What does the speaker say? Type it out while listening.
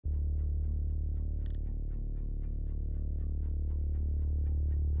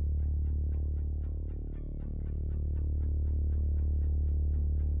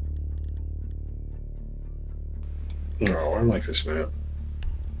No, I like this map.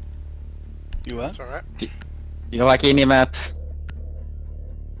 You what? It's alright. You like any map?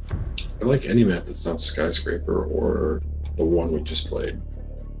 I like any map that's not Skyscraper or the one we just played.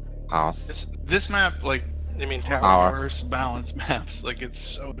 Oh, This map, like, You mean one of tower? Tower. the worst balanced maps. Like, it's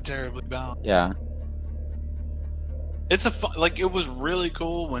so terribly balanced. yeah. It's a fun, like, it was really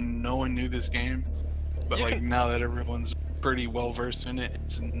cool when no one knew this game, but You like can- now that everyone's pretty well versed in it,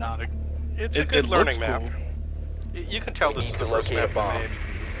 it's not a. It's a It good learning looks map. cool. You can tell this is the first map they made.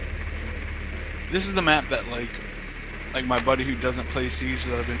 This is the map that like my buddy who doesn't play Siege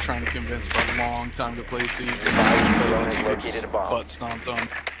that I've been trying to convince for a long time to play Siege. And I play this, he gets butt stomped on.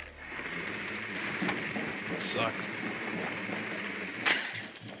 It sucks.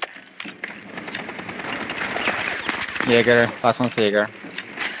 Jaeger. Last one's Jaeger.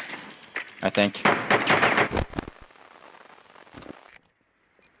 I think.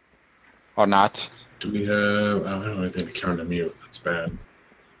 Or not. Do we have... I don't know anything to count a mute. That's bad.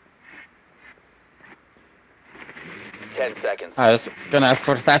 10 seconds. I was gonna ask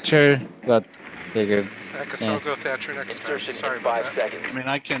for Thatcher, but Jaeger. I guess Yeah. I'll go Thatcher next time. Insertion Sorry in about 5 that. seconds. I mean,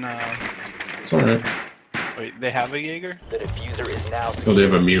 I can. It's alright. Wait, they have a Jaeger? The diffuser is now. Well, they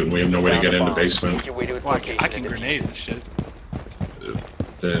have a mute and we have no way to get in the basement. Make your way to its Well, location I can and defuse grenade it. this shit.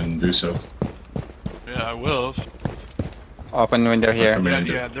 Then do so. Yeah, I will. Open window here. Yeah, Command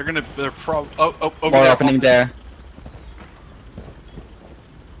it. yeah, they're probably. Oh, over More there. opening there.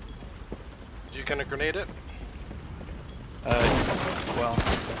 You gonna grenade it? Well,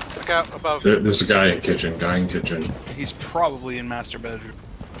 Look out above. There's a guy in kitchen. Guy in kitchen. he's probably in master bedroom.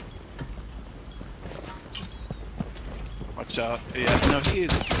 Watch out. Yeah, no, he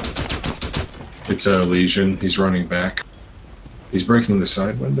is. It's a Legion. He's running back. He's breaking the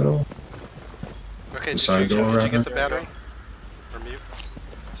side window. Okay, The side door, did you get rather. the battery? Or mute?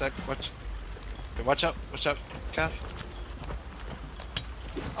 Sec, watch. Okay, watch out, Cash.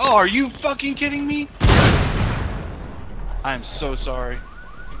 Oh, are you fucking kidding me? I am so sorry.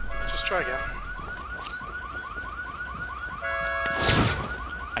 Just try again.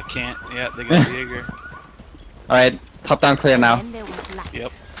 I can't. Yeah, they got the Jaeger. Alright, top down clear now. Then there was light.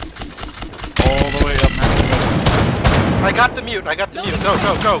 Yep. All the way up now. I got the mute. I got the mute. Go,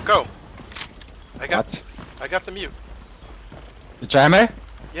 go, go, go. What? I got the mute. The jammer?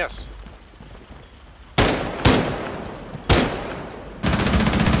 Yes.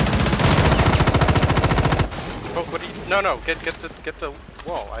 Oh, what do you? No, get the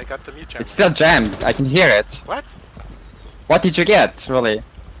wall. I got the mute jammer. It's still jammed. I can hear it. What? What did you get, really?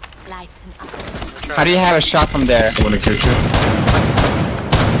 Lights and up. How do you have a shot from there? One in kitchen.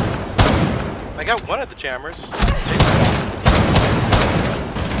 I got one of the jammers.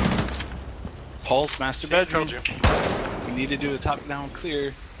 Pulse, master See, I bedroom. told you. We need to do a top down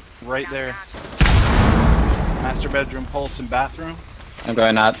clear. Right there. Master bedroom, pulse, and bathroom. I'm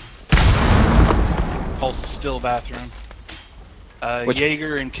going out. Pulse still bathroom. Which-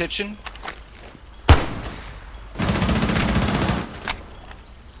 Jaeger in kitchen.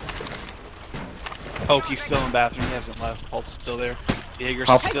 Pokey's still in bathroom. He hasn't left. Pulse is still there. Jaeger's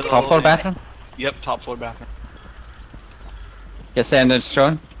Top, still. top floor bathroom? Yep, top floor bathroom. Yes, and it's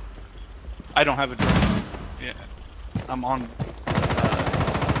shown. I don't have a drone. Yeah, I'm on.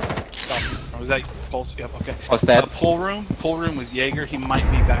 Stop. Was that Pulse? Yep. Okay. What's that? Pool room. Pool room was Jaeger. He might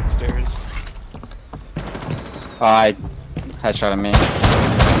be backstairs. Oh, I headshot on me.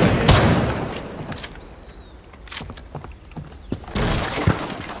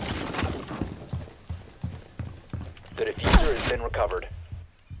 The diffuser has been recovered.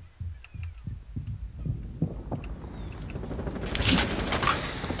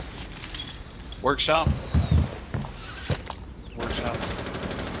 Workshop. Workshop.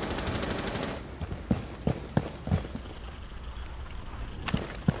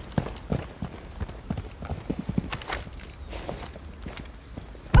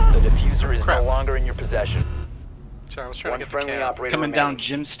 The diffuser is Crap. no longer in your possession. So I was trying One to get the friendly can. operator Coming down remaining.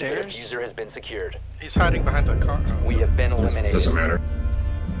 gym The stairs. diffuser has been secured. He's hiding behind the car. Oh. We have been eliminated. Doesn't matter.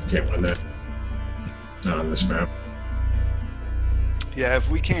 Can't win that. Not on this map. Yeah, if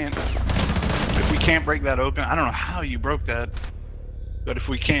we can't break that open, I don't know how you broke that, but if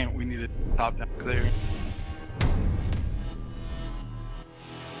we can't, we need to top down clear.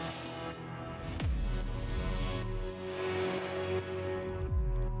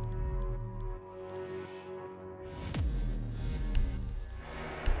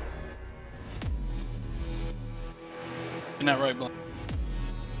 Isn't that right, Blunt?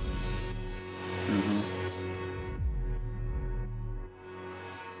 Mhm.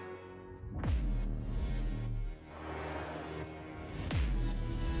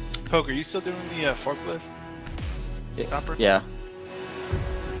 Poker, you still doing the forklift? Chopper? Yeah.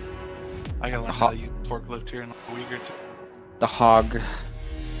 I gotta learn how to use forklift here in a week or two. The hog.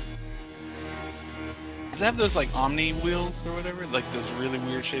 Does it have those like Omni wheels or whatever? Like those really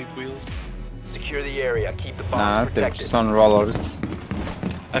weird shaped wheels? Secure the area. Keep the bomb Nah, they're protected. just on rollers.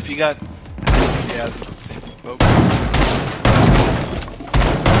 If you got... Yeah, oh.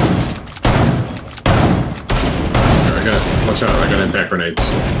 Watch out, I got impact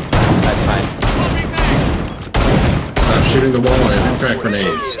grenades. That's fine. Stop shooting the wall, I have impact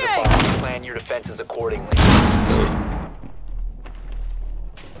grenades. The bomb. Plan your defenses accordingly.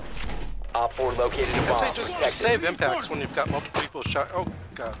 Op 4 located a I bomb. say just Protect it. save impacts when you've got multiple people shot. Oh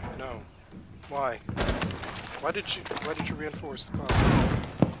god, no. Why? Why did you reinforce the closet?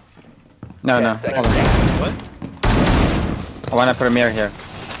 No, no. 10 Hold seconds on. left. What? I want a premiere here.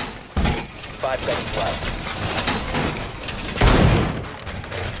 5 seconds left.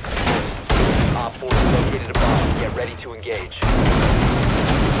 Op 4 located a bomb. Get ready to engage.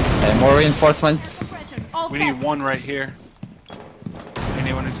 Okay, more reinforcements. We need one right here.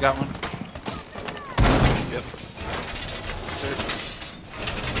 Anyone who's got one? Yep. Sir.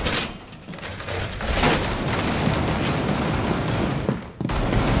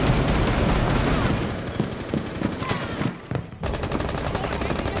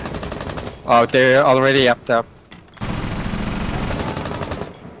 Oh, they're already up there.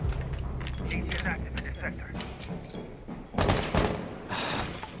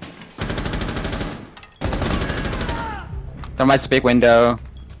 Termites big window,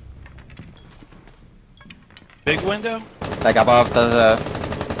 Big window? like above the.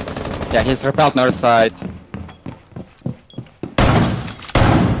 Yeah, he's repelled north side.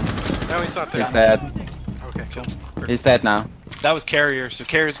 No, he's not there. He's dead. Okay, cool. He's dead now. That was carrier, so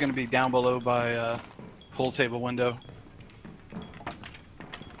carrier's gonna be down below by pool table window.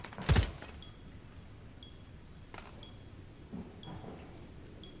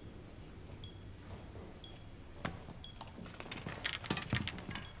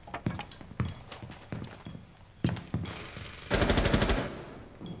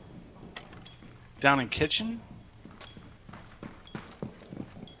 Down in kitchen?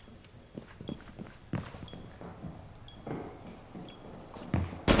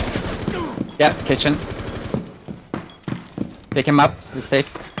 Yeah, kitchen. Pick him up. He's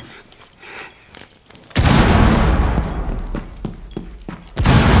safe.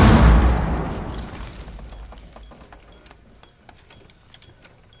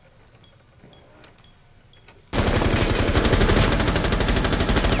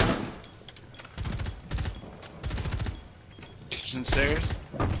 Kitchen stairs?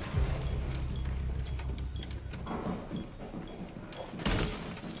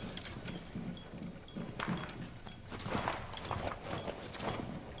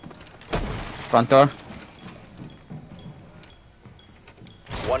 Front door.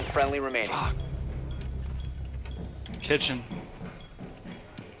 One friendly remaining. Kitchen.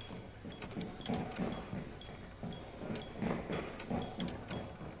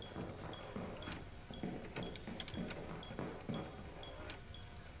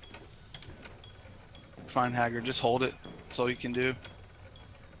 Fine, Haggard. Just hold it. That's all you can do.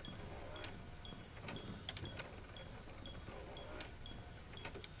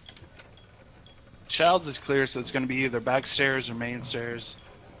 Childs is clear, so it's going to be either back stairs or main stairs.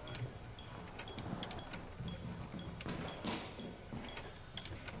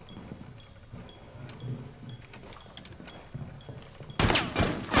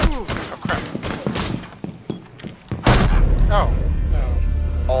 Oh crap. Oh,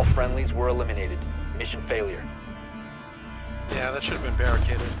 no. All friendlies were eliminated. Mission failure. Yeah, that should have been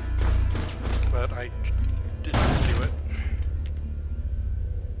barricaded. But I didn't do it.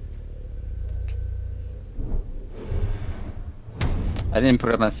 I didn't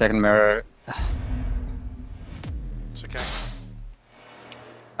put up my second mirror. It's okay.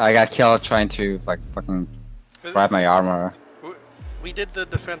 I got killed trying to like fucking grab my armor. We did the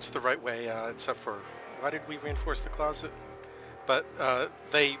defense the right way, except for why did we reinforce the closet? But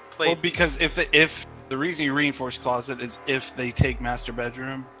they played. Well, because if the reason you reinforce closet is if they take master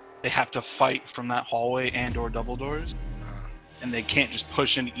bedroom, they have to fight from that hallway and or double doors, and they can't just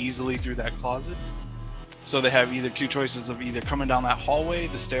push in easily through that closet. So they have either two choices of either coming down that hallway,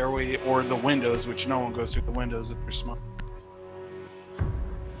 the stairway, or the windows, which no one goes through the windows if they're smart.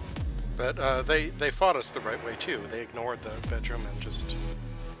 But they fought us the right way too. They ignored the bedroom and just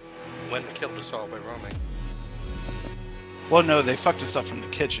went and killed us all by roaming. Well, no, they fucked us up from the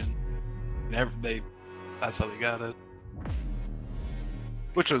kitchen. That's how they got it.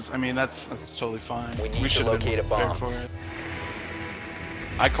 Which was, I mean, that's totally fine. We need to should have locate been a bomb. prepared for it.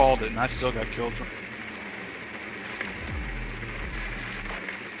 I called it, and I still got killed from.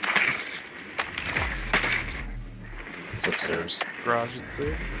 It's upstairs. Garage is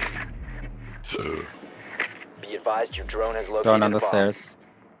clear. Be advised your drone has located Drone on a the bomb. stairs.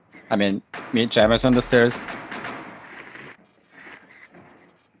 I mean, me and Jammers on the stairs.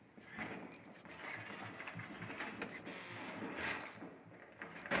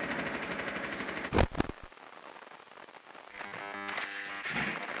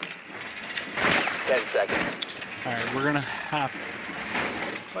 Alright, we're gonna have.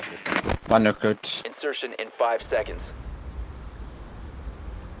 Fuck it. One recruit. Insertion in 5 seconds.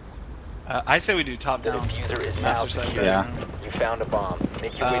 I say we do top The down. diffuser is now Master side secure. Yeah. bedroom. You found a bomb.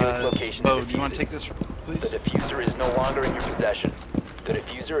 Make your way to its location. Bo, and do you want defuse to it. take this, The please? diffuser is no longer in your possession. The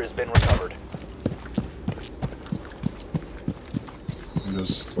diffuser has been recovered.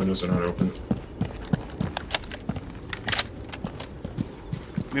 Windows are not open.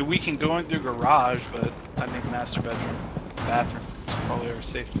 I mean, we can go in through garage, but I think master bedroom, bathroom is probably our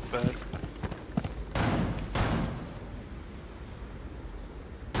safest bet.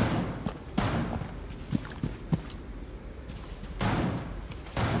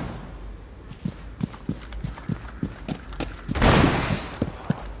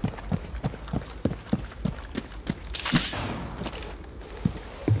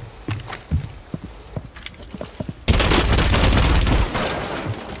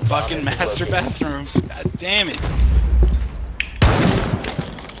 Fucking master bathroom. God damn it.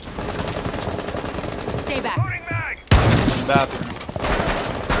 Stay back. Bathroom.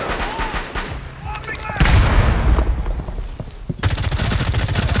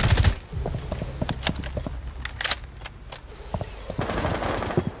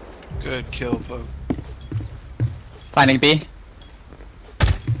 Good kill, Pope. Finding B.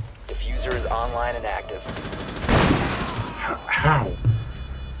 Diffuser is online and active. How?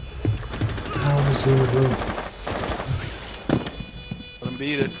 How was he in the room? Let him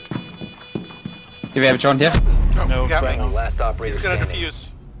beat it. Do we have a drone here? Oh, No, he got friendly. me. Last operator He's gonna standing. defuse.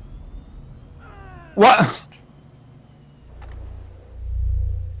 What?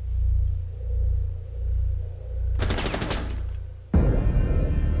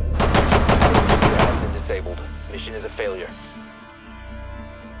 Diffuser has been disabled. Mission is a failure.